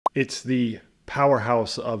It's the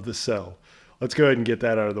powerhouse of the cell. Let's go ahead and get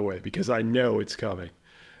that out of the way because I know it's coming.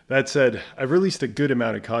 That said, I've released a good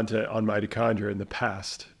amount of content on mitochondria in the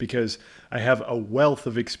past because I have a wealth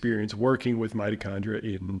of experience working with mitochondria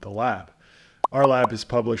in the lab. Our lab has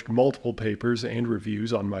published multiple papers and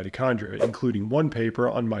reviews on mitochondria, including one paper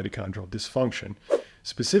on mitochondrial dysfunction,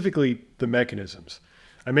 specifically the mechanisms.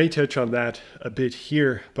 I may touch on that a bit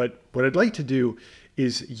here, but what I'd like to do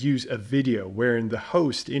is use a video wherein the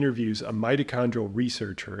host interviews a mitochondrial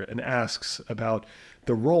researcher and asks about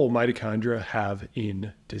the role mitochondria have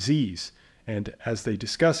in disease. And as they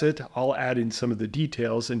discuss it, I'll add in some of the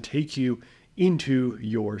details and take you into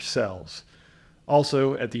your cells.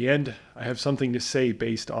 Also, at the end, I have something to say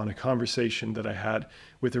based on a conversation that I had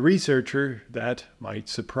with a researcher that might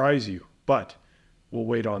surprise you, but we'll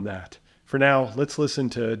wait on that. For now, let's listen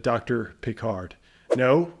to Dr. Picard.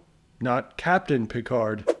 No, not Captain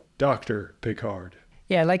Picard, Dr. Picard.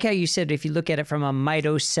 Yeah, I like how you said if you look at it from a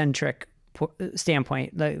mitocentric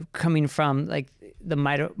standpoint, like coming from like the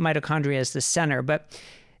mitochondria as the center. But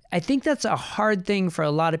I think that's a hard thing for a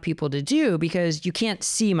lot of people to do because you can't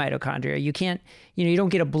see mitochondria. You can't, you don't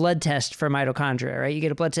get a blood test for mitochondria, right? You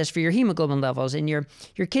get a blood test for your hemoglobin levels and your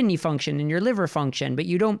kidney function and your liver function, but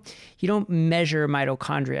you don't measure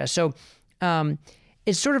mitochondria. So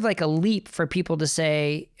it's sort of like a leap for people to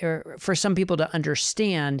say, or for some people to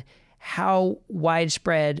understand how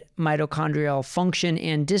widespread mitochondrial function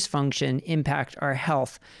and dysfunction impact our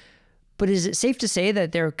health. But is it safe to say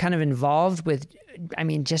that they're kind of involved with,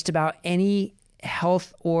 just about any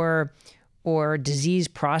health or disease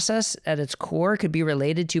process at its core could be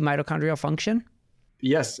related to mitochondrial function?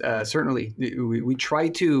 Yes, certainly. We try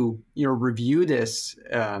to, review this,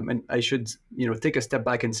 and I should, take a step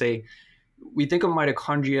back and say, we think of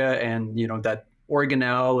mitochondria and, that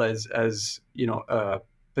organelle as a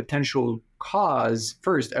potential cause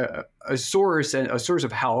first, a source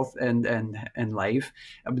of health and life,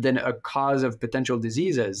 but then a cause of potential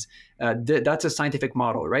diseases. That's a scientific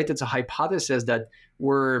model, right? It's a hypothesis that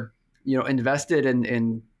we're, invested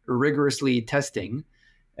in rigorously testing,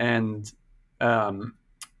 and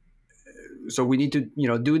so we need to,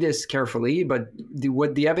 do this carefully. But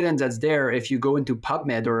the evidence that's there, if you go into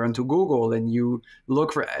PubMed or into Google and you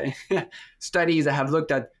look for studies that have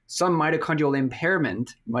looked at some mitochondrial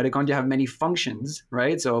impairment, mitochondria have many functions,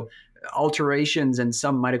 right? So alterations in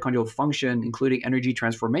some mitochondrial function, including energy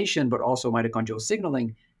transformation, but also mitochondrial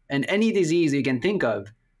signaling, and any disease you can think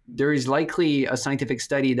of, there is likely a scientific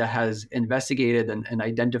study that has investigated and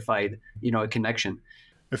identified, a connection.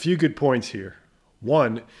 A few good points here.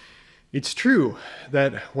 One, it's true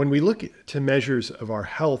that when we look to measures of our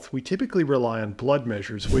health, we typically rely on blood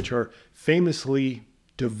measures, which are famously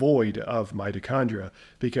devoid of mitochondria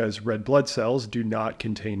because red blood cells do not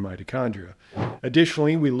contain mitochondria.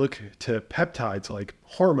 Additionally, we look to peptides like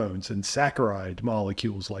hormones and saccharide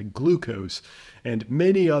molecules like glucose and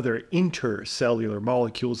many other intercellular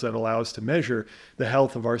molecules that allow us to measure the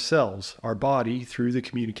health of our cells, our body, through the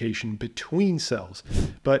communication between cells,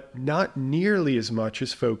 but not nearly as much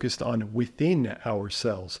as focused on within our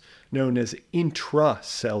cells, known as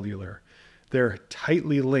intracellular. They're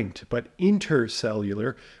tightly linked, but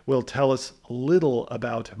intercellular will tell us little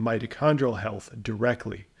about mitochondrial health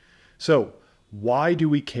directly. So, why do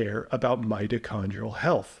we care about mitochondrial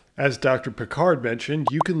health? As Dr. Picard mentioned,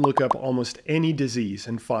 you can look up almost any disease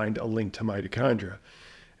and find a link to mitochondria.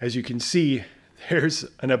 As you can see, there's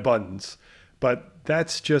an abundance, but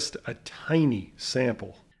that's just a tiny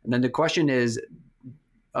sample. And then the question is,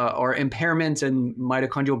 are impairments in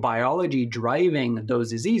mitochondrial biology driving those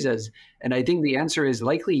diseases? And I think the answer is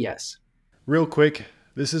likely yes. Real quick,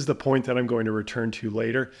 this is the point that I'm going to return to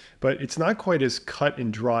later, but it's not quite as cut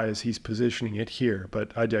and dry as he's positioning it here,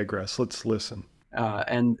 but I digress. Let's listen.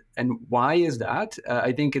 And why is that?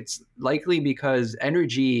 I think it's likely because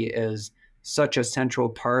energy is such a central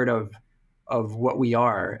part of what we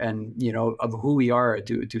are and, of who we are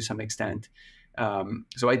to some extent.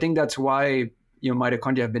 So I think that's why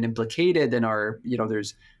mitochondria have been implicated in our,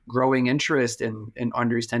 there's growing interest in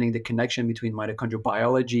understanding the connection between mitochondrial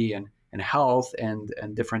biology and health and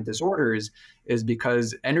different disorders, is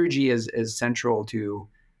because energy is central to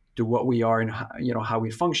what we are and how we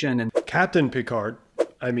function. And Captain Picard,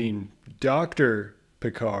 Dr.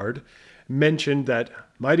 Picard, mentioned that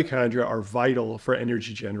mitochondria are vital for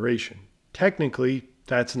energy generation. Technically,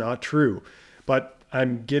 that's not true, but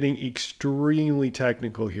I'm getting extremely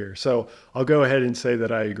technical here, so I'll go ahead and say that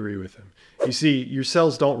I agree with him. You see, your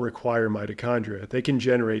cells don't require mitochondria. They can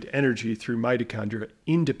generate energy through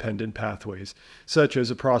mitochondria-independent pathways, such as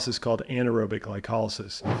a process called anaerobic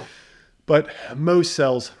glycolysis. But most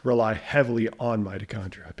cells rely heavily on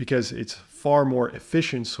mitochondria because it's a far more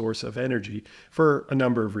efficient source of energy for a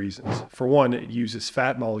number of reasons. For one, it uses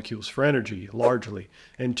fat molecules for energy largely.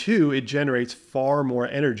 And two, it generates far more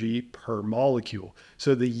energy per molecule.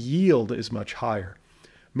 So the yield is much higher.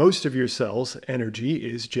 Most of your cell's energy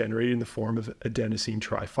is generated in the form of adenosine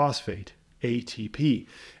triphosphate, ATP.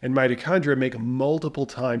 And mitochondria make multiple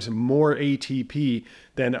times more ATP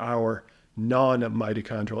than our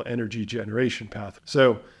non-mitochondrial energy generation path.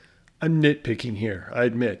 So I'm nitpicking here, I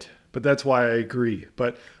admit, but that's why I agree.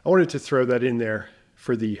 But I wanted to throw that in there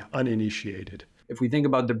for the uninitiated. If we think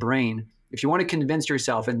about the brain, if you want to convince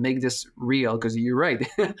yourself and make this real, because you're right,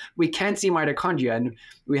 we can't see mitochondria, and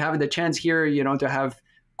we have the chance here, to have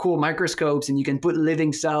cool microscopes, and you can put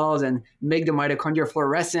living cells and make the mitochondria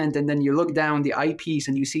fluorescent, and then you look down the eyepiece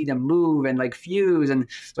and you see them move and like fuse, and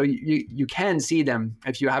so you can see them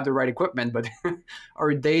if you have the right equipment. But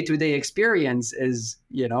our day-to-day experience is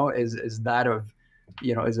that of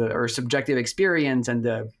our subjective experience and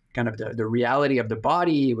the kind of the reality of the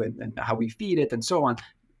body and how we feed it and so on.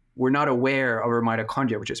 We're not aware of our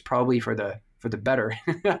mitochondria, which is probably for the better.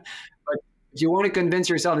 But if you want to convince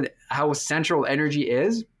yourself that how central energy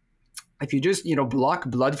is, if you just block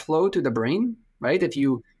blood flow to the brain, right? If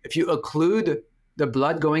you occlude the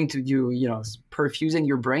blood going to perfusing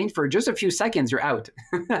your brain for just a few seconds, you're out.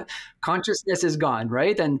 Consciousness is gone,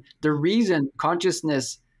 right? And the reason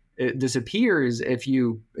consciousness disappears if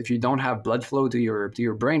you don't have blood flow to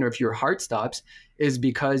your brain, or if your heart stops, is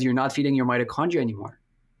because you're not feeding your mitochondria anymore,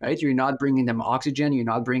 right? You're not bringing them oxygen, you're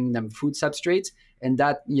not bringing them food substrates, and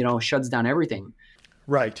that shuts down everything.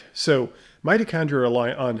 Right. So mitochondria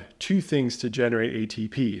rely on two things to generate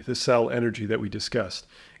ATP, the cell energy that we discussed.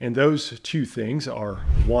 And those two things are,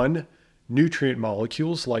 one, nutrient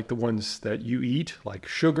molecules like the ones that you eat, like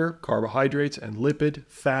sugar, carbohydrates, and lipid,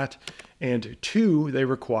 fat. And two, they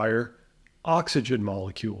require oxygen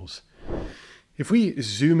molecules. If we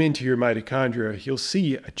zoom into your mitochondria, you'll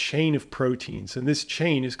see a chain of proteins, and this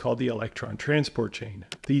chain is called the electron transport chain.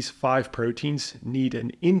 These 5 proteins need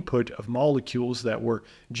an input of molecules that were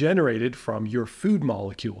generated from your food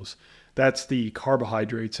molecules. That's the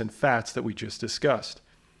carbohydrates and fats that we just discussed.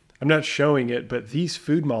 I'm not showing it, but these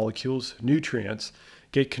food molecules, nutrients,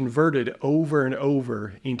 get converted over and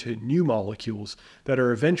over into new molecules that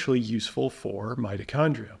are eventually useful for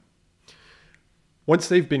mitochondria. Once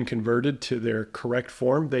they've been converted to their correct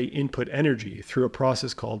form, they input energy through a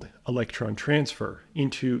process called electron transfer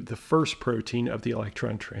into the first protein of the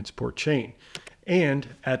electron transport chain. And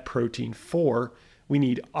at protein 4, we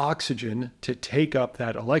need oxygen to take up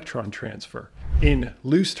that electron transfer. In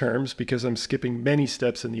loose terms, because I'm skipping many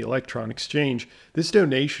steps in the electron exchange, this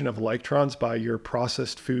donation of electrons by your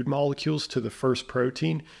processed food molecules to the first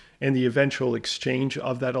protein and the eventual exchange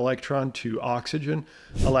of that electron to oxygen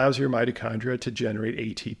allows your mitochondria to generate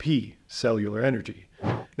ATP, cellular energy.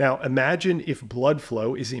 Now, imagine if blood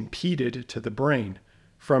flow is impeded to the brain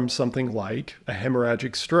from something like a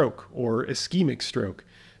hemorrhagic stroke or ischemic stroke.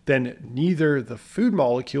 Then neither the food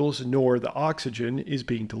molecules nor the oxygen is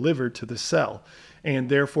being delivered to the cell, and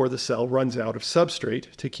therefore the cell runs out of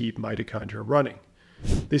substrate to keep mitochondria running.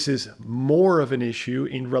 This is more of an issue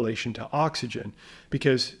in relation to oxygen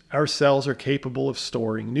because our cells are capable of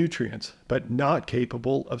storing nutrients, but not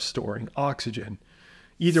capable of storing oxygen.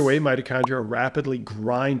 Either way, mitochondria rapidly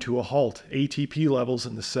grind to a halt. ATP levels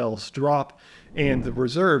in the cells drop, and the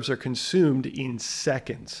reserves are consumed in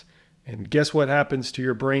seconds. And guess what happens to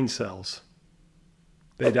your brain cells?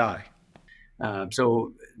 They die.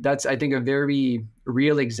 So that's, I think, a very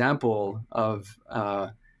real example of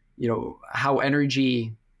how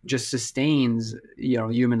energy just sustains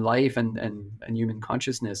human life and human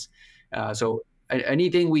consciousness. So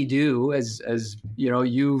anything we do, as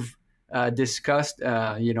you've discussed,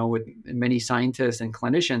 with many scientists and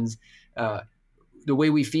clinicians, the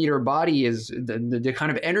way we feed our body is the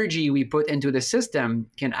kind of energy we put into the system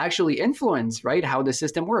can actually influence, right, how the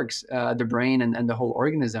system works, the brain and the whole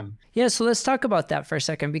organism. Yeah, so let's talk about that for a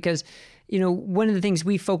second, because one of the things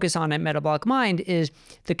we focus on at Metabolic Mind is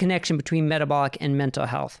the connection between metabolic and mental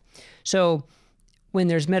health. So when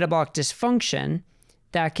there's metabolic dysfunction,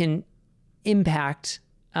 that can impact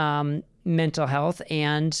mental health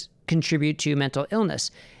and contribute to mental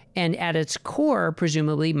illness. And at its core,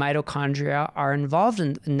 presumably, mitochondria are involved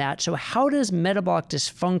in that. So how does metabolic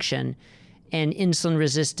dysfunction and insulin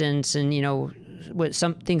resistance and, what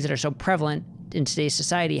some things that are so prevalent in today's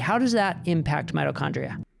society, how does that impact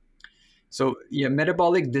mitochondria? So yeah,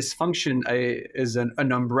 metabolic dysfunction is an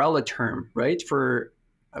umbrella term, right? For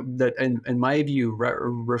that, in my view,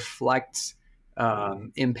 reflects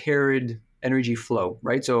impaired energy flow,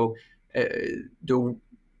 right? So the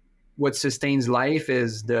what sustains life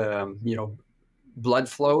is the blood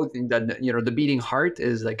flow. That the beating heart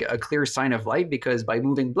is like a clear sign of life, because by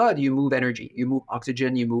moving blood, you move energy, you move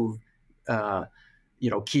oxygen, you move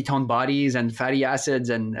ketone bodies and fatty acids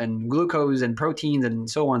and glucose and proteins and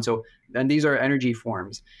so on. And these are energy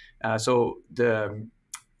forms. So the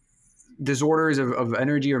disorders of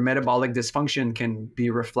energy or metabolic dysfunction can be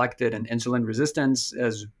reflected in insulin resistance,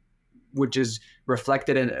 which is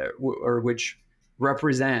reflected in, or which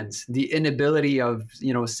represents the inability of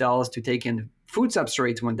cells to take in food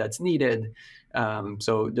substrates when that's needed.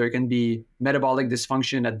 So there can be metabolic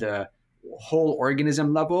dysfunction at the whole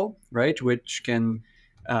organism level, right, which can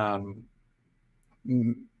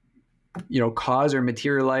cause or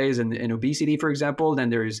materialize in obesity, for example.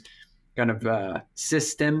 Then there's kind of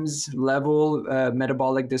systems level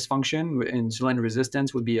metabolic dysfunction. Insulin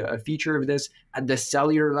resistance would be a feature of this. At the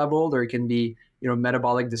cellular level, there can be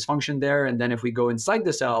metabolic dysfunction there. And then if we go inside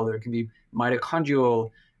the cell, there can be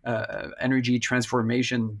mitochondrial energy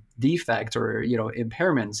transformation defects or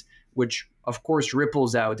impairments, which of course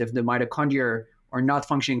ripples out. If the mitochondria are not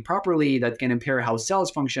functioning properly, that can impair how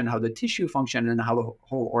cells function, how the tissue function, and how the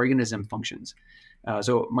whole organism functions.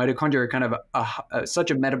 So mitochondria are kind of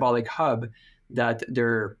such a metabolic hub that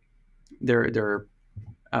their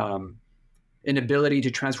inability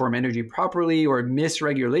to transform energy properly, or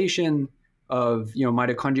misregulation of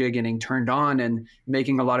mitochondria getting turned on and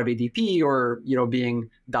making a lot of ATP, or being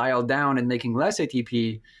dialed down and making less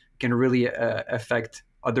ATP, can really affect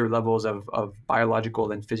other levels of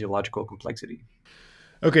biological and physiological complexity.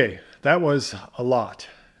 Okay, that was a lot.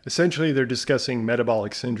 Essentially, they're discussing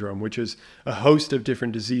metabolic syndrome, which is a host of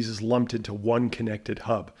different diseases lumped into one connected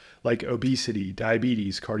hub, like obesity,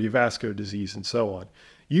 diabetes, cardiovascular disease, and so on.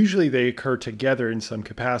 Usually they occur together in some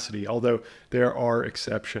capacity, although there are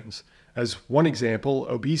exceptions. As one example,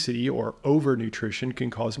 obesity or overnutrition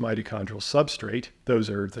can cause mitochondrial substrate.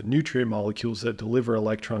 Those are the nutrient molecules that deliver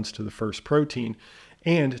electrons to the first protein,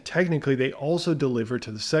 and technically they also deliver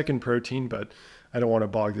to the second protein, but I don't want to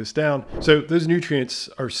bog this down. So those nutrients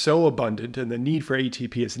are so abundant and the need for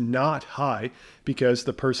ATP is not high because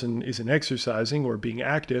the person isn't exercising or being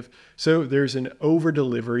active. So there's an over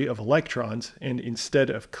delivery of electrons, and instead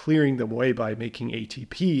of clearing them away by making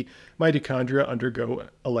ATP, mitochondria undergo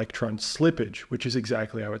electron slippage, which is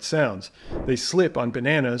exactly how it sounds. They slip on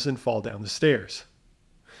bananas and fall down the stairs.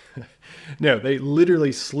 No, they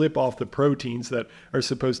literally slip off the proteins that are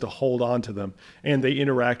supposed to hold on to them, and they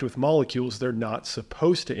interact with molecules they're not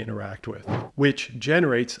supposed to interact with, which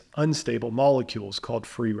generates unstable molecules called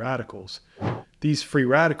free radicals. These free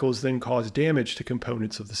radicals then cause damage to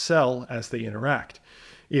components of the cell as they interact.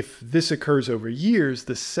 If this occurs over years,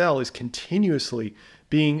 the cell is continuously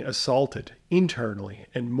being assaulted internally,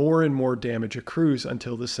 and more damage accrues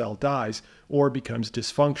until the cell dies or becomes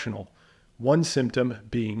dysfunctional. One symptom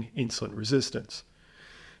being insulin resistance.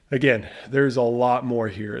 Again, there's a lot more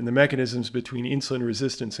here, and the mechanisms between insulin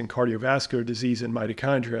resistance and cardiovascular disease and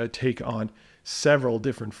mitochondria take on several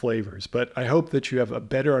different flavors, but I hope that you have a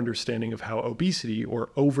better understanding of how obesity or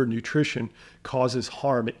overnutrition causes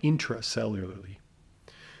harm intracellularly.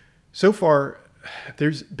 So far,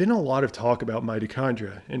 there's been a lot of talk about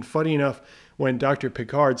mitochondria, and funny enough, when Dr.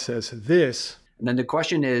 Picard says this, and then the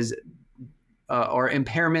question is, are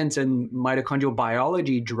impairments in mitochondrial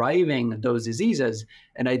biology driving those diseases?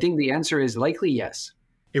 And I think the answer is likely yes.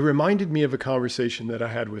 It reminded me of a conversation that I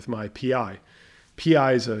had with my PI.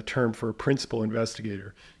 PI is a term for principal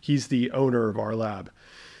investigator. He's the owner of our lab.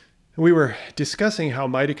 We were discussing how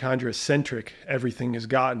mitochondria-centric everything has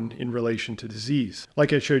gotten in relation to disease.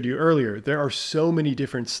 Like I showed you earlier, there are so many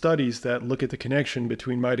different studies that look at the connection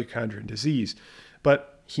between mitochondria and disease. But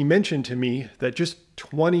he mentioned to me that just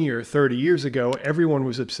 20 or 30 years ago, everyone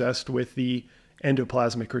was obsessed with the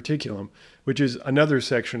endoplasmic reticulum, which is another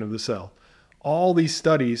section of the cell. All these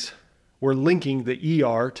studies were linking the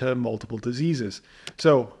ER to multiple diseases.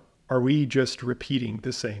 So are we just repeating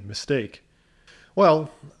the same mistake? Well,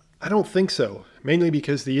 I don't think so, mainly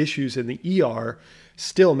because the issues in the ER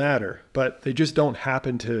still matter, but they just don't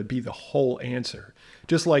happen to be the whole answer.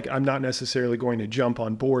 Just like I'm not necessarily going to jump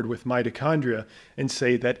on board with mitochondria and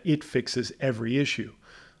say that it fixes every issue,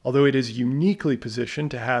 although it is uniquely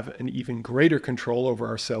positioned to have an even greater control over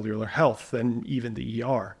our cellular health than even the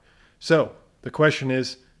ER. So the question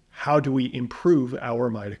is, how do we improve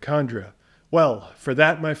our mitochondria? Well, for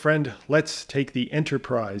that, my friend, let's take the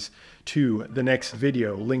Enterprise to the next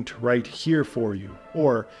video linked right here for you.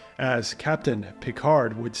 Or, as Captain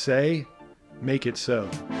Picard would say, make it so.